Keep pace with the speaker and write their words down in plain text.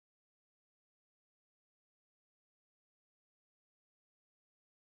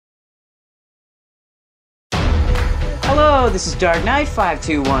this is Dark Knight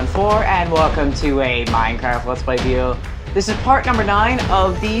 5214 and welcome to a Minecraft Let's Play video. This is part number 9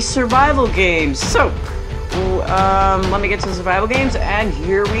 of the survival games. So, let me get to the survival games and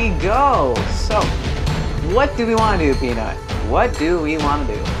here we go. So, what do we want to do, Peanut? What do we want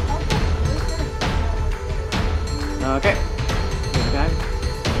to do? Okay. Good time.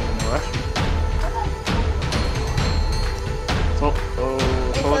 No rush.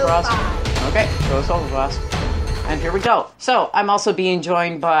 Solar Frost. Okay, so Solar Frost. And here we go. So, I'm also being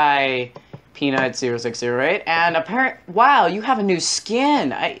joined by Peanut0608, and wow, you have a new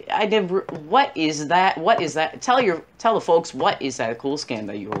skin. I never, what is that? What is that? Tell the folks, what is that cool skin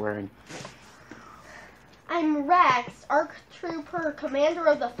that you're wearing? I'm Rex, ARC Trooper, commander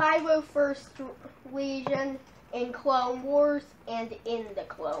of the 501st Legion in Clone Wars and in the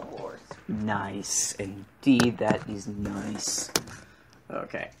Clone Wars. Nice, indeed, that is nice.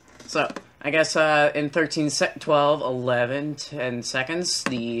 Okay, so I guess in 13, 12, 11, 10 seconds,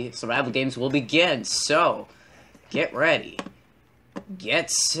 the survival games will begin. So, get ready, get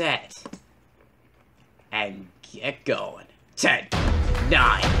set, and get going. 10,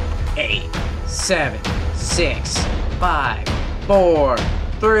 9, 8, 7, 6, 5, 4,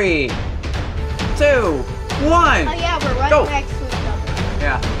 3, 2, 1. Oh yeah, we're right go. next to each other.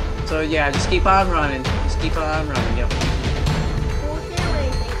 Yeah, so yeah, just keep on running. Just keep on running, yep.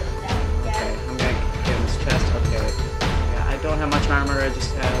 I don't have much armor, I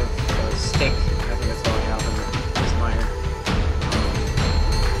just have a stick. I think that's all I have, and this miner.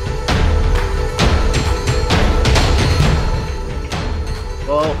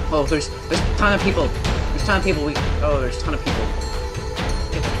 Oh, there's a ton of people. There's a ton of people. There's a ton of people.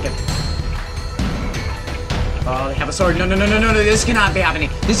 Get. Oh, they have a sword. No, this cannot be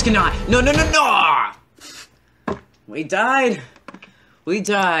happening. This cannot. No. We died.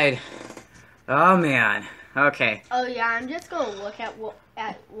 Oh, man. Okay. Oh yeah, I'm just gonna look at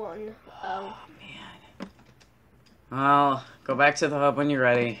one. Oh man. Well, go back to the hub when you're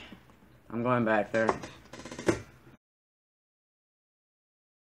ready. I'm going back there.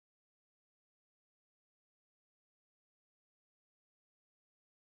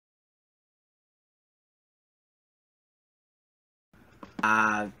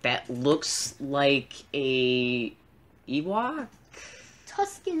 That looks like a Ewok?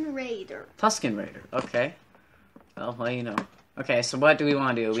 Tusken Raider. Tusken Raider, okay. Well, you know. Okay, so what do we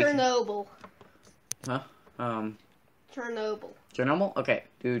want to do? Chernobyl. Huh? Chernobyl. Chernobyl? Okay,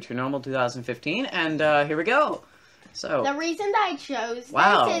 do Chernobyl 2015, and here we go. So the reason that I chose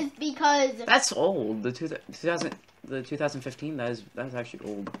this is because that's old. The 2015. That is actually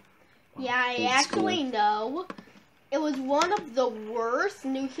old. Wow, yeah, I actually know. It was one of the worst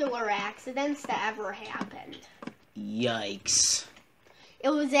nuclear accidents that ever happened. Yikes. It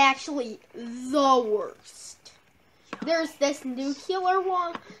was actually the worst. There's this nuclear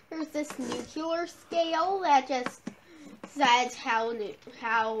one. There's this nuclear scale that just says how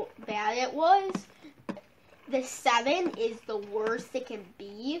bad it was. The 7 is the worst it can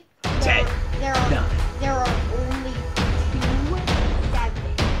be. There are only 2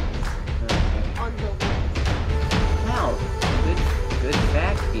 sevens on the list. Wow, good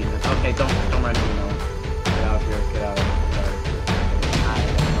fact, Peanut. Okay, don't run too low. Get out here. Get out.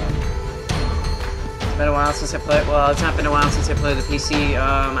 It's been a while since I played. Well, it's not been a while since I played the PC.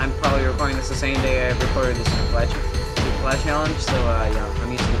 I'm probably recording this the same day I recorded the Super Flash Challenge. So yeah,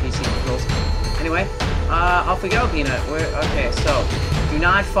 I'm used to the PC controls. Anyway, off we go, Peanut. Okay, so do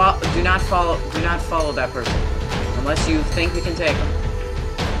not follow that person unless you think we can take him.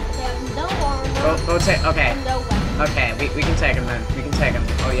 They have no armor. Go take. Okay. And no weapons. Okay, we can take him then. We can take him.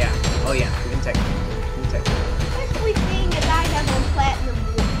 Oh yeah, we can take him. Especially seeing as I have on platinum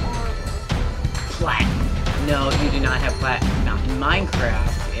armor. Platinum? No, you do not have platinum. Not in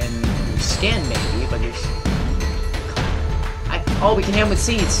Minecraft. In your skin, maybe, but your. Oh, we can hit him with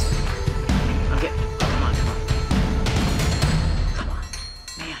seeds. Okay. Come on,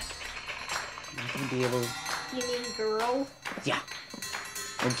 man. I'm not gonna be able. You mean girl? Yeah.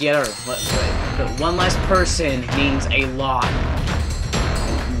 We'll get her. But one less person means a lot.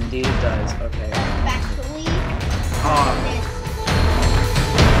 Indeed it does. Okay. Especially Oh.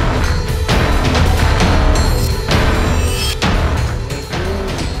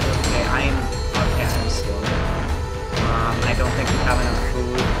 Okay, I'm still. I don't think we have enough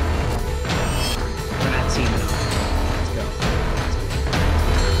food. We're not team enough. Let's go.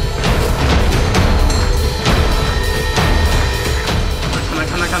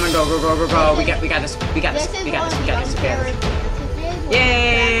 Come on, go. We got this.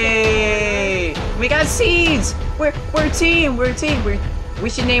 Yay! We got seeds! We're a team. We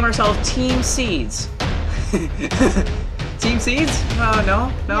should name ourselves Team Seeds. Team seeds? Oh, no?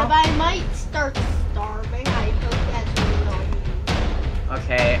 No? Yeah, but I might start starving. I hope that's really all you need.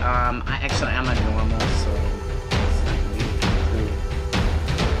 Okay, I'm a normal, so it's not gonna be food.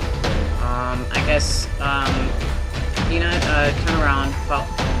 I guess, Peanut, turn around, follow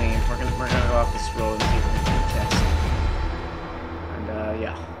me. We're gonna go off this road and see if we can find a chest. And,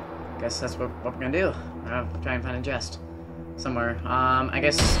 yeah. I guess that's what we're gonna do. We're gonna try and find a chest somewhere. I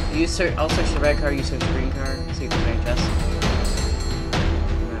guess I'll search the red car, you search the green car, see if there's any chests.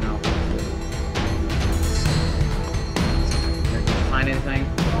 And then I'll find anything.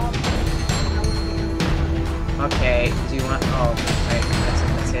 Okay, do you want? Oh, right,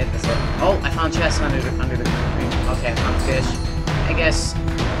 that's it. Oh, I found chests under the green. Okay, I found fish. I guess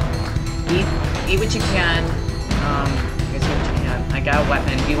eat what you can. I guess eat what you can. I got a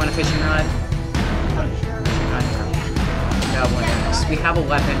weapon. Do you want a fishing rod? Fishing rod, yeah. Got one. We have a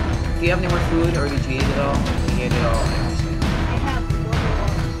weapon. Do you have any more food, or did you eat it all? You ate it all. I understand. I have one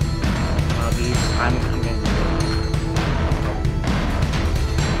more. These. I'm gonna do it.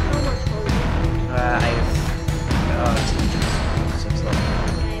 How much more? I have. Six left.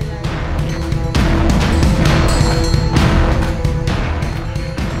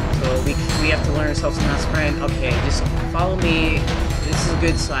 So we have to learn ourselves to not sprint. Okay, just follow me. This is a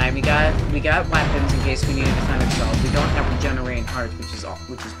good sign. We got weapons in case we need to defend ourselves. We don't have regenerating hearts,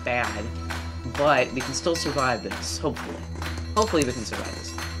 which is bad, but we can still survive this. Hopefully we can survive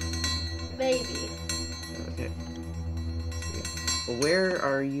this. Maybe. Okay. Well, where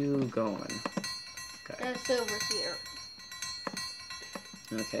are you going? It's over here.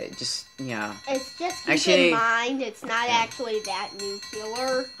 Okay, yeah. It's just keep Actually, in mind, it's not actually that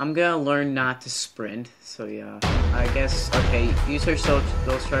nuclear. I'm gonna learn not to sprint, so yeah. I guess, okay, you search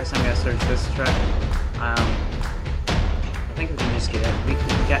those trucks, I'm gonna search this truck. I think we can just get it. We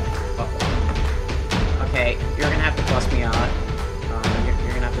can get, okay, you're gonna have to bust me out.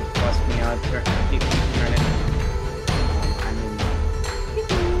 You're gonna have to bust me out, keep turning.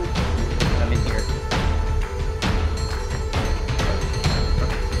 I'm in here.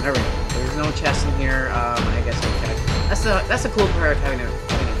 There we go. There's no chest in here. I guess I'll check. That's the cool part of having a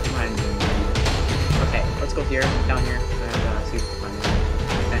mind. Okay, let's go here, down here, and see if we can find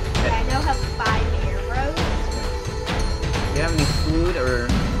it. I now have 5 arrows. Do you have any food or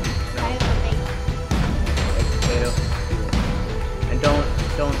I have a potato? And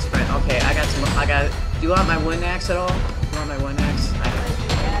don't sprint. Okay, I got. Do you want my wooden axe at all? Do you want my wooden axe?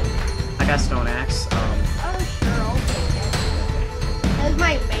 I got stone axe. Oh, sure, I'll take it. That's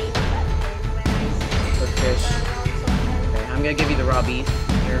my main weapon when I Good fish. Okay, I'm gonna give you the raw beef.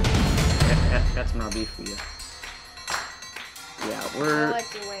 Here, got some raw beef for you. Yeah, we're. I'll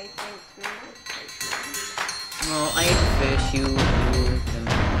let you wait. Well, I ate the fish. You and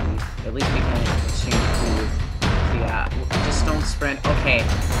the beef. At least we can exchange food. So yeah, just don't sprint. Okay.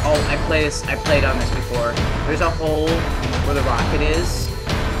 Oh, I played on this before. There's a hole where the rocket is. So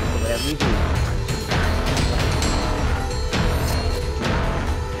whatever you do.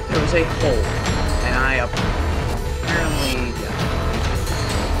 There was a hole, and I apparently, yeah.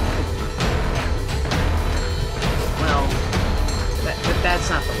 Well, that's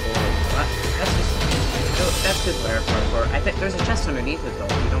not the hole. That's good layer parkour. I think there's a chest underneath it though.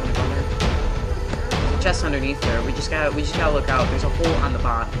 You don't want to go there. There's a chest underneath there. We just gotta look out. There's a hole on the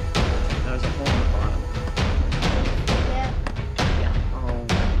bottom. There's a hole on the bottom. Yeah. Yeah. Oh.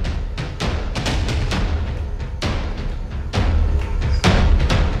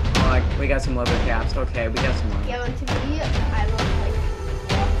 We got some leather caps. Okay, we got some leather. Yeah, and to me, I look like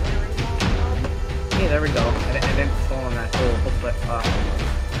Hey, there we go. I didn't fall in that hole. Hopefully,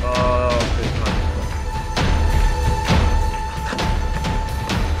 oh, good one.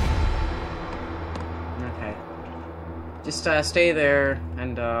 Okay. Just stay there,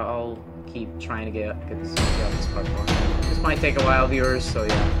 and I'll keep trying to get this parkour. This might take a while, viewers. So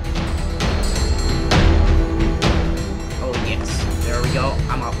yeah. Oh yes, there we go.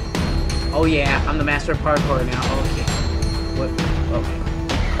 I'm up. Oh yeah, I'm the master of parkour now. Okay. What? Okay.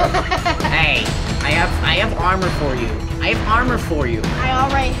 Hey, I have armor for you. I have armor for you. I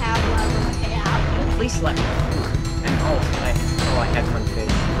already have leather cap. At least let me. And I had one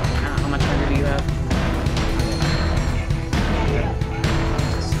fish. How much hunger do you have?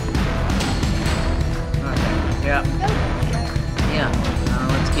 Okay. Yeah. Yeah.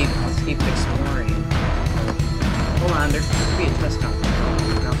 Let's keep exploring. Hold on, there could be a chest down there.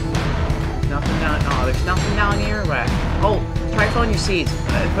 Nothing down. Oh, there's nothing down here. Right. Oh, try throwing your seeds.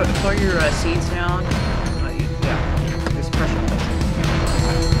 Throw your seeds down. Yeah. There's pressure.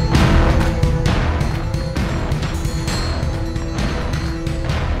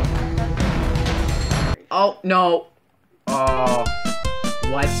 Oh no. Oh,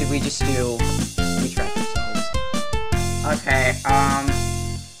 what did we just do? We trapped ourselves. Okay,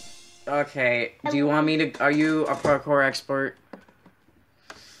 okay. Do you want me to? Are you a parkour expert?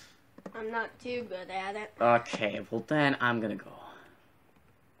 I'm not too good at it. Okay, well then I'm gonna go.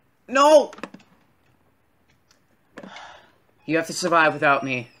 No! You have to survive without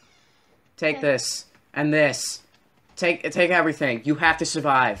me. Take Okay. this and this. Take everything. You have to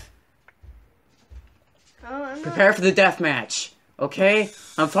survive. Oh, I'm not. Prepare for the death match. Okay?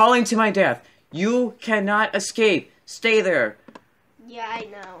 I'm falling to my death. You cannot escape. Stay there. Yeah, I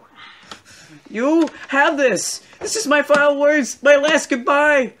know. You have this. This is my final words. My last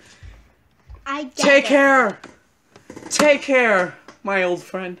goodbye. I get Take it. care. Take care, my old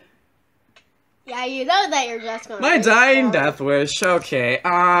friend. Yeah, you know that you're just gonna. My respawn. dying death wish. Okay.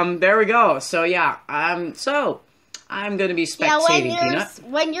 There we go. So yeah. So I'm gonna be Yeah, spectating, Peanut.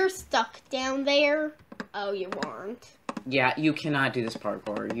 when you're stuck down there. Oh, you aren't. Yeah, you cannot do this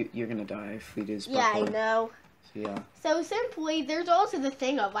parkour. You're gonna die if we do this parkour. Yeah, I know. So, yeah. So simply, there's also the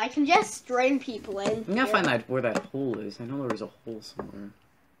thing of I can just string people in. I'm gonna find out where that hole is. I know there was a hole somewhere.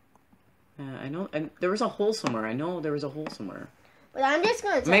 I know, and there was a hole somewhere. I know there was a hole somewhere. But I'm just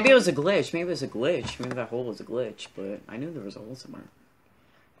gonna. Maybe it was a glitch. Maybe it was a glitch. Maybe that hole was a glitch. But I knew there was a hole somewhere.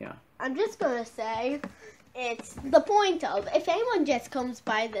 I'm just gonna say, it's the point of if anyone just comes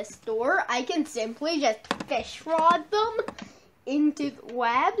by this door, I can simply just fish rod them into the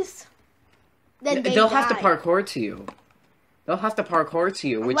webs. Then They'll have to die. parkour to you. They'll have to parkour to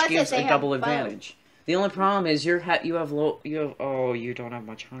you, which Unless if gives they a have double both. advantage. The only problem is you don't have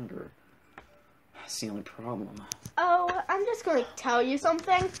much hunger. That's the only problem. Oh, I'm just gonna tell you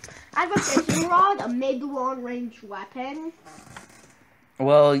something. I have a fishing rod, a mid-long range weapon.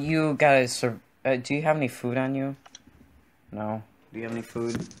 Well, you guys, do you have any food on you? No. Do you have any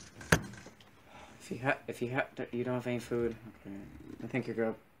food? If you don't have any food, okay. I think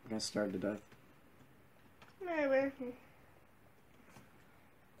you're gonna starve to death. Maybe.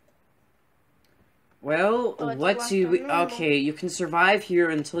 Well, Oh, it's what less do we... than normal. Okay, you can survive here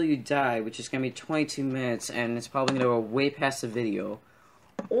until you die, which is going to be 22 minutes, and it's probably going to go way past the video.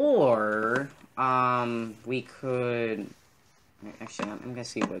 Or, we could... Actually, I'm going to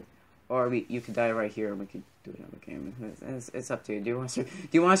see what... Or you could die right here, and we could do another game. It's up to you. Do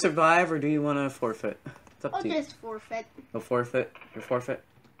you want to survive, or do you want to forfeit? It's up I'll to you. just forfeit. You'll forfeit? You'll forfeit?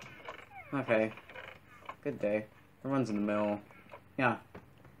 Okay. Good day. Everyone's in the middle. Yeah.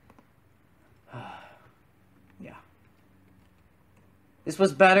 Yeah. This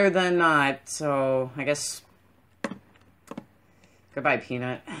was better than not, so I guess... Goodbye,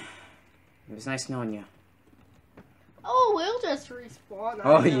 Peanut. It was nice knowing you. Oh, we'll just respawn. I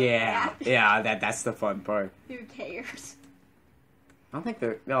Oh, know yeah. that. Yeah, that's the fun part. Who cares? I don't think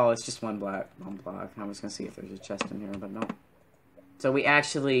there... Oh, it's just one block. I was gonna see if there's a chest in here, but no. So we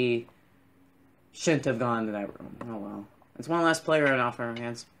actually shouldn't have gone to that room. Oh, well. It's one less player off our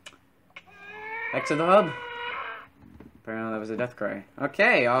hands. Back to the hub. Apparently that was a death cry.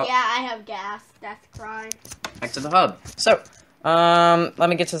 Okay, Yeah, I have gas. Death cry. back to the hub. So, let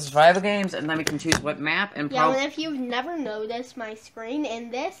me get to the survival games, and then we can choose what map, and Yeah, and if you've never noticed my screen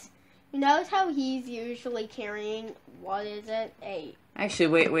in this, you notice how he's usually carrying, what is it,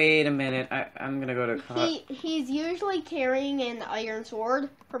 Actually, wait a minute. I'm gonna go to... He's usually carrying an iron sword.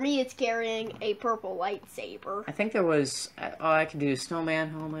 For me, it's carrying a purple lightsaber. I think there was... I could do snowman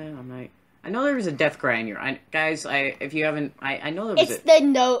helmet. I know there was a death cry in here. Guys, if you haven't... I know there was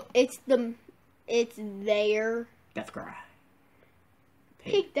It's there. death cry.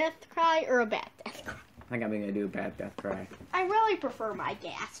 Big death cry or a bad death cry? I think I'm gonna do a bad death cry. I really prefer my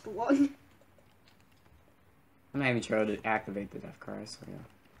gassed one. I'm not even trying to activate the death cry, so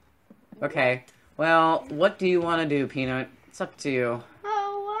yeah. Okay, well, what do you want to do, Peanut? It's up to you.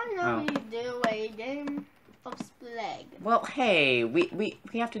 Oh, I know you do a game of Splag. Well, hey, we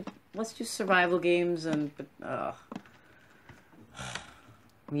have to... Let's do survival games and...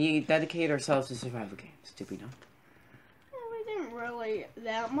 We dedicate ourselves to survival games, do we not? We didn't really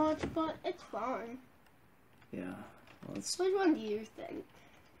that much, but it's fun. Yeah. Well, let's... Which one do you think?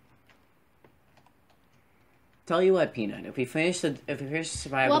 Tell you what, Peanut. If we finish the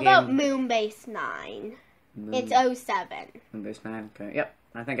survival What about game... Moonbase 9? It's 07. Moonbase 9. Okay. Yep.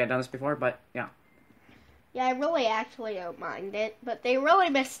 I think I've done this before, but yeah. Yeah, I really actually don't mind it, but they really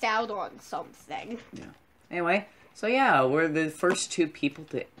missed out on something. Yeah. Anyway, so yeah, we're the first two people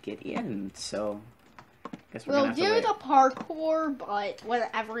to get in, so... Guess we're We'll gonna have do to wait. the parkour, but when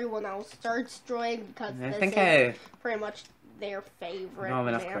everyone else starts joining, because I this think is pretty much their I favorite. don't have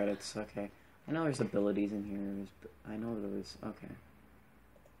enough map. credits. Okay. I know there's abilities in here. I know there was... Okay.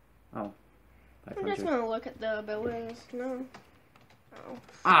 Oh. I'm just gonna look at the abilities. No. Oh.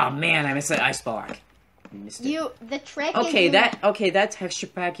 Oh man, I missed that ice block. Missed it. The trick. Okay, is that texture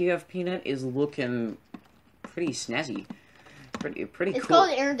pack you have, Peanut, is looking pretty snazzy. Pretty It's cool.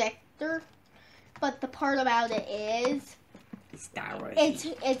 called Interdictor, but the part about it is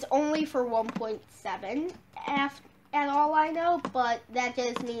it's only for 1.7 at all I know, but that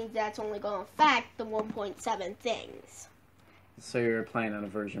just means that's only going to affect the 1.7 things. So you're playing on a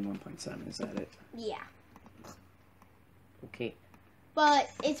version 1.7, is that it? Yeah. Okay. But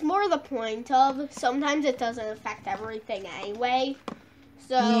it's more the point of sometimes it doesn't affect everything anyway.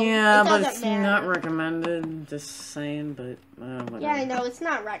 So yeah, it but doesn't it's matter. not recommended. Just saying, but whatever. Yeah, I know it's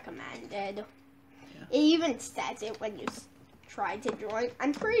not recommended. Yeah. It even says it when you try to join.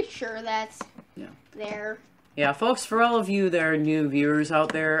 I'm pretty sure that's there. Yeah, folks, for all of you that are new viewers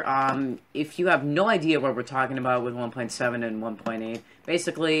out there, if you have no idea what we're talking about with 1.7 and 1.8,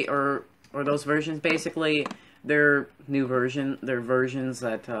 basically, or those versions, basically, they're versions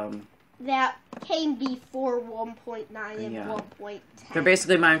that, that came before 1.9 and Yeah. 1.10. they're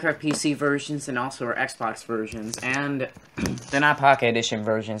basically Minecraft PC versions and also our Xbox versions, and they're not Pocket Edition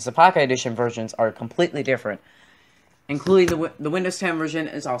versions. The Pocket Edition versions are completely different, including the Windows 10 version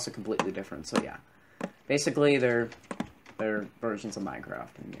is also completely different, so yeah. Basically, they're versions of Minecraft,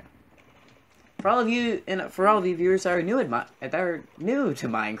 and yeah. For all of you viewers that are new to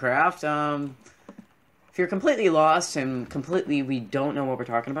Minecraft, if you're completely lost and we don't know what we're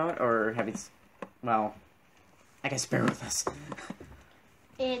talking about, or well, I guess bear with us.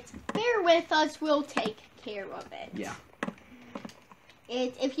 Bear with us. We'll take care of it. Yeah.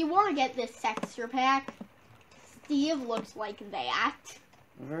 If you want to get this texture pack, Steve looks like that.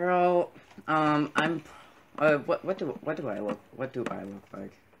 Well, I'm. What do I look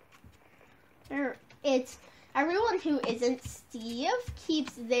like? It's everyone who isn't Steve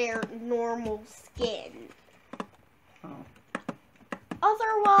keeps their normal skin. Oh.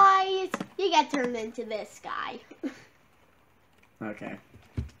 Otherwise, you get turned into this guy. Okay.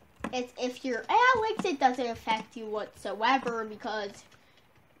 If you're Alex, it doesn't affect you whatsoever because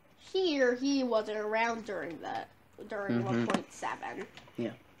he wasn't around during 1.7.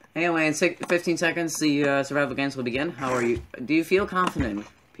 Yeah. Anyway, in 15 seconds, the survival games will begin. How are you? Do you feel confident,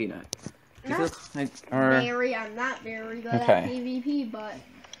 Peanut? Do you feel I'm not very good at PvP, but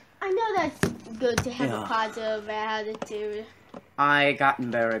I know that's good to have a positive attitude. I gotten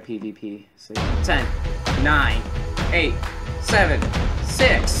better at PvP. So 10, 9, 8, 7,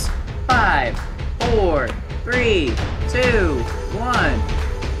 6, 5, 4, 3, 2, 1.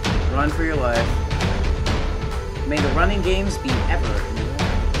 Run for your life. May the running games be ever.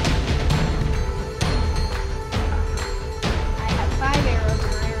 I have 5 arrows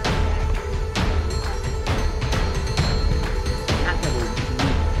in my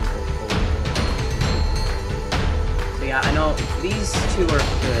So yeah, I know these two are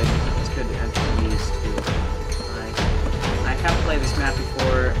good. It's good to enter these two. I have played this map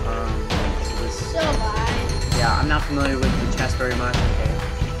before. So bad. Yeah, I'm not familiar with the chest very much. Okay.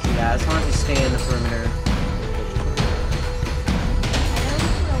 So yeah, as long as you stay in the perimeter.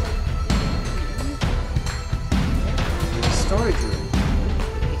 Storage room.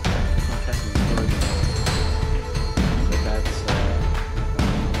 So that's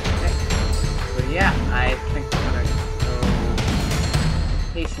okay. So yeah, I think we're gonna go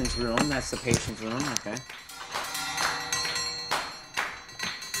patient's room. That's the patient's room. Okay.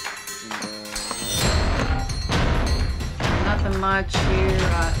 And, nothing much here.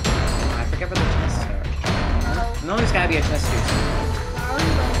 I forget where the chests are. No, there's gotta be a chest here.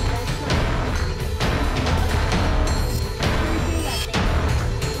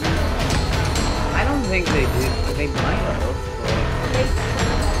 I don't think they did. They might have.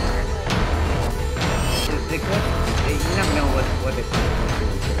 They could. You never know what they could do.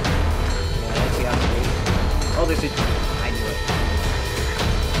 Yeah, let's see how they. Oh, there's a. I knew it.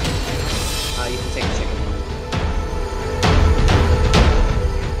 You can take a chicken one.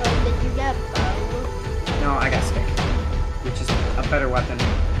 Did you get bow? No, I got stick, which is a better weapon.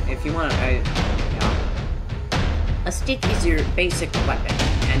 If you want, a stick is your basic weapon,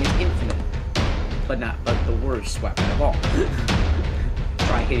 and it's infinite. But the worst weapon of all.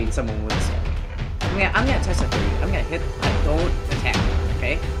 Try hitting someone with a stick. I'm gonna test it for you. I'm gonna hit. Don't attack.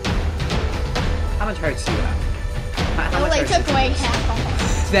 Okay. How much hearts do you have? How much They hearts took do you away have?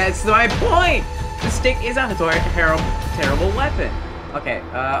 half. That's my point. The stick is a terrible weapon. Okay.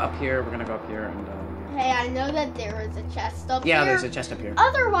 Up here, we're gonna go up here and. Hey, I know that there is a chest up here. Yeah, there's a chest up here.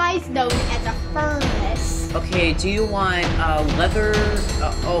 Otherwise known as a furnace. Okay. Do you want leather?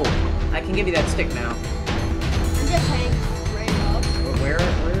 Oh, I can give you that stick now. I'm just hanging straight up. Where?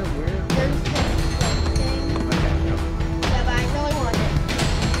 There's this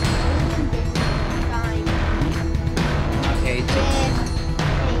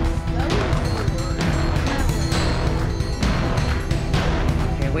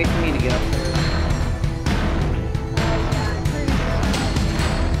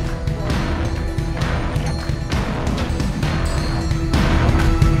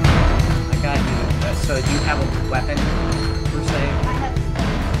have a weapon per se? I have.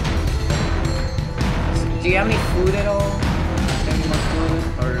 Do you have any food at all? Any more food,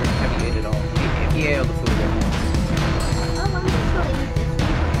 or have you ate it all? If you ate all the food, then Oh, I'm just gonna eat this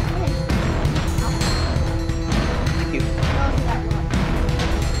one. thank you. Oh, that one.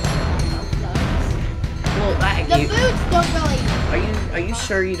 Well, The foods don't really. Are you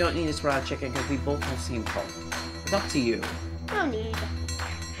sure you don't need this raw chicken? Because we both have same fault. It's up to you. No need.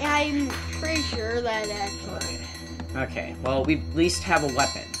 I'm pretty sure that actually. Okay. Well, we at least have a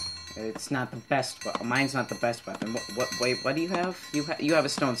weapon. It's not the best. Mine's not the best weapon. Wait, what do you have? You have a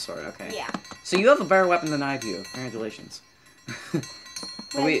stone sword. Okay. Yeah. So you have a better weapon than I do. Congratulations.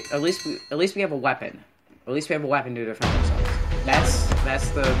 But at least we have a weapon. At least we have a weapon to defend ourselves. That's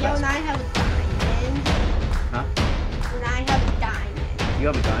the. Yeah, when I have a diamond. Huh? When I have a diamond. You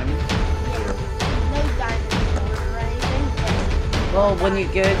have a diamond? Yeah. No diamond sword or anything. Just Well, when you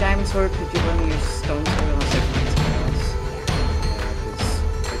get a diamond sword, could you lend me your stone sword unless I find something else? Yeah,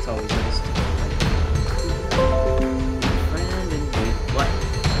 because it's always nice to friend and good. What?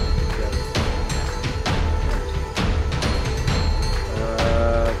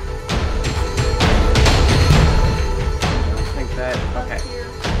 I think that. Okay. up here.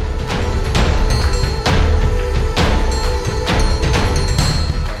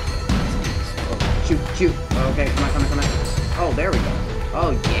 Shoot. Okay, come on. Oh, there we go.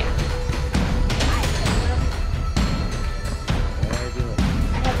 Oh, yeah. Very good.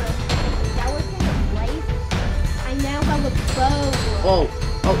 I now have a bow. Oh,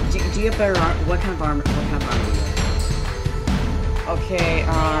 do you have better armor? What kind of armor do you have? Okay,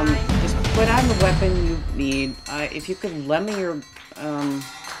 just put on the weapon you need. If you could lend me your,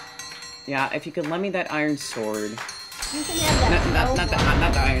 yeah, if you could lend me that iron sword. You can have that.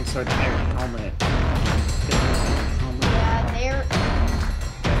 Not the iron sword, the iron helmet. Yeah, there.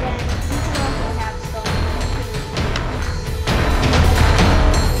 Then you can also have some.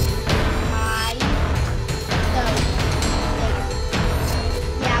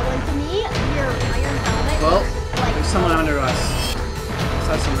 Yeah, when to me, your iron helmet. Well, looks like there's someone under us. I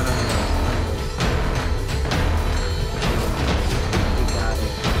saw someone under us. We got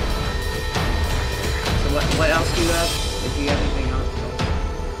it. So what else do you have? If you have anything else?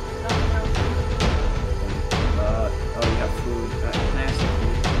 Oh, you have food. Can I ask you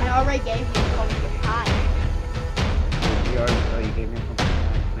food? I already gave you pumpkin pie. You gave me a pumpkin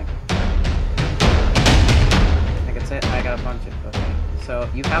pie. I think it's it. I got a bunch of. Okay. So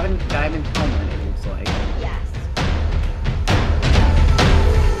you have a diamond helmet. It looks like. Yes.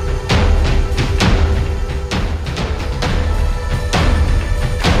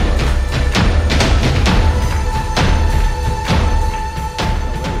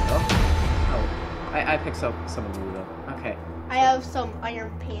 I picked up some of you though. Okay. I have some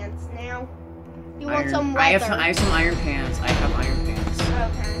iron pants now. You want Iron- some I leather? have some iron pants. I have iron pants.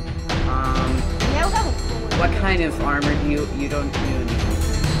 Okay. Um, Now have a sword. what kind of armor do you don't need?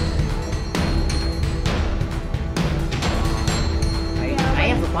 I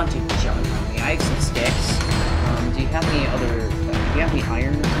have a bunch of junk on me. I have some sticks. Do you have any other? Do you have any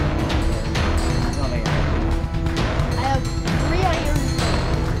iron? I don't think I I have 3 iron.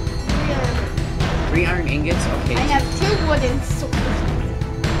 3 iron. 3 iron ingots. Okay. I have 2 wooden swords.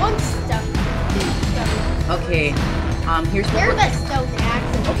 1 stone. 2 stone. Okay. Here's what. There's a stone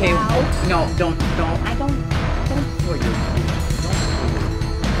axe as Okay. well. No, don't. Don't pour your.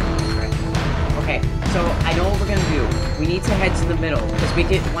 Okay, so I know what we're gonna do. We need to head to the middle because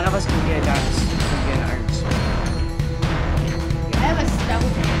one of us can get a diamond, can get an iron sword. I have a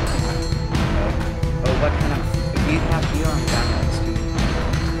stone axe. Oh, what kind of? If you don't have diamond axe, do you?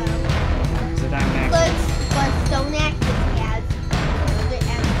 It's a diamond axe. But stone axe is as good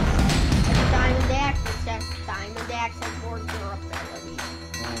as a diamond axe. It's just diamond axe has more durability.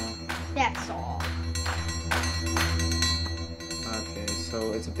 That's all. Okay,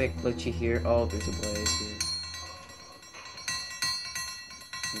 so it's a bit glitchy here. Oh, there's a blaze here.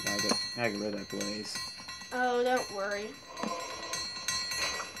 I gotta get rid of that blaze. Oh, don't worry.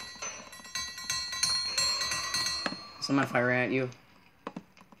 Someone firing at you?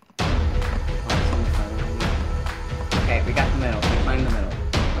 Oh, someone firing at you. Okay, we got the middle. We climbed the middle.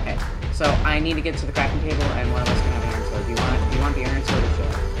 Okay, so I need to get to the crafting table, and one of us can have an iron sword. Do you want the iron sword or should I?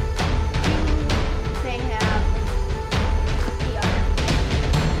 They have the iron.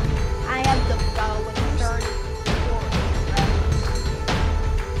 I have the bow with 30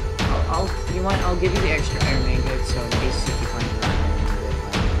 I'll give you the extra iron ingot, so in case if you find an iron ingot.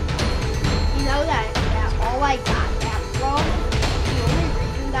 You know that all I got that from, the only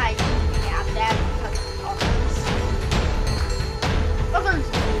reason that I didn't have that is because of others. Others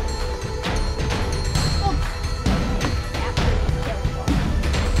do. Well,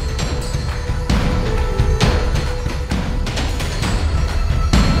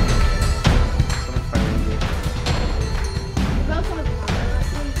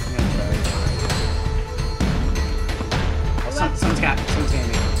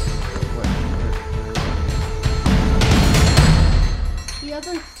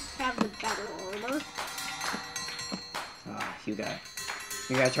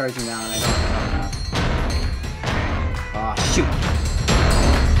 You gotta charge him down. I don't know. Oh, shoot.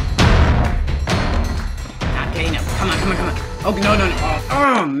 Not getting him. Come on. Oh, no.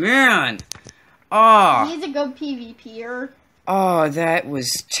 Oh, man. Oh. He's a good PvPer. Oh, that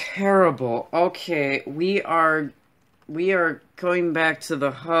was terrible. Okay, we are going back to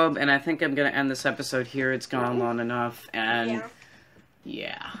the hub, and I think I'm gonna end this episode here. It's gone long enough, and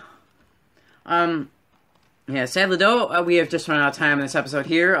yeah. Sadly though, we have just run out of time in this episode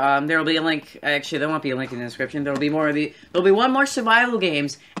here. There will be a link. Actually, there won't be a link in the description. There will be more. There'll be one more survival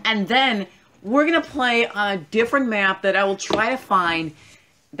games, and then we're gonna play on a different map that I will try to find.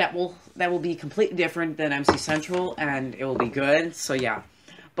 That will be completely different than MC Central, and it will be good. So yeah.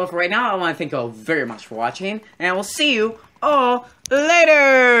 But for right now, I want to thank you all very much for watching, and I will see you all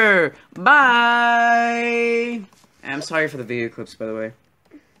later. Bye. I'm sorry for the video clips, by the way.